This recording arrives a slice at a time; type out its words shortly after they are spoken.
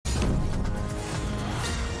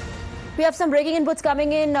We have some breaking inputs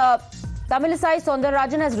coming in. Tamilisai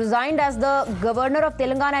Soundararajan has resigned as the governor of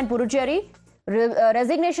Telangana and Puducherry.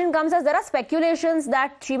 Resignation comes as there are speculations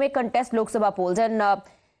that she may contest Lok Sabha polls. And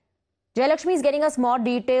Jayalakshmi is getting us more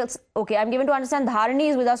details. Okay, I'm given to understand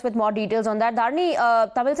Dharani is with us with more details on that. Dharani,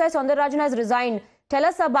 Tamilisai Soundararajan has resigned. Tell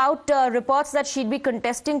us about reports that she'd be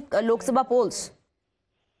contesting Lok Sabha polls.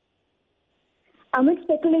 Amid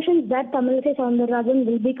speculations that Tamilisai Soundararajan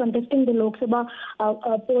will be contesting the Lok Sabha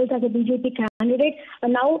polls as a BJP candidate,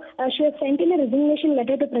 now she has sent in a resignation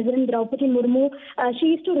letter to President Draupadi Murmu. She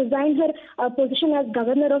is to resign her position as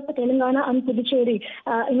governor of Telangana and Puducherry.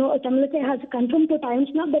 Tamilisai has confirmed 2 times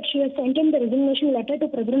now that she has sent in the resignation letter to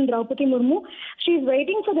President Draupadi Murmu. She is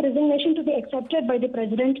waiting for the resignation to be accepted by the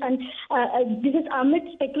president, and this is amid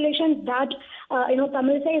speculations that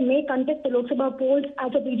Tamilisai may contest the Lok Sabha polls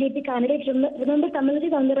as a BJP candidate. Remember,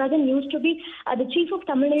 Tamilisai Soundararajan used to be the chief of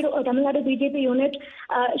Tamil Nadu BJP unit.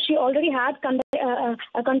 She already had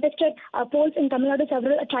contested polls in Tamil Nadu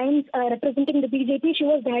several times representing the BJP. She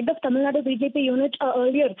was the head of Tamil Nadu BJP unit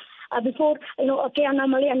earlier before K.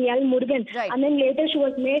 Annamalai and L. Murugan. Right. And then later she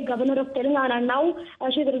was made governor of Telangana. And now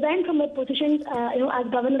she's resigned from her position as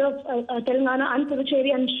governor of Telangana and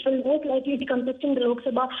Puducherry, and she will most likely be contesting the Lok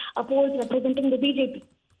Sabha polls representing the BJP.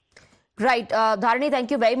 Right. Dharani,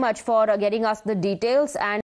 thank you very much for getting us the details. And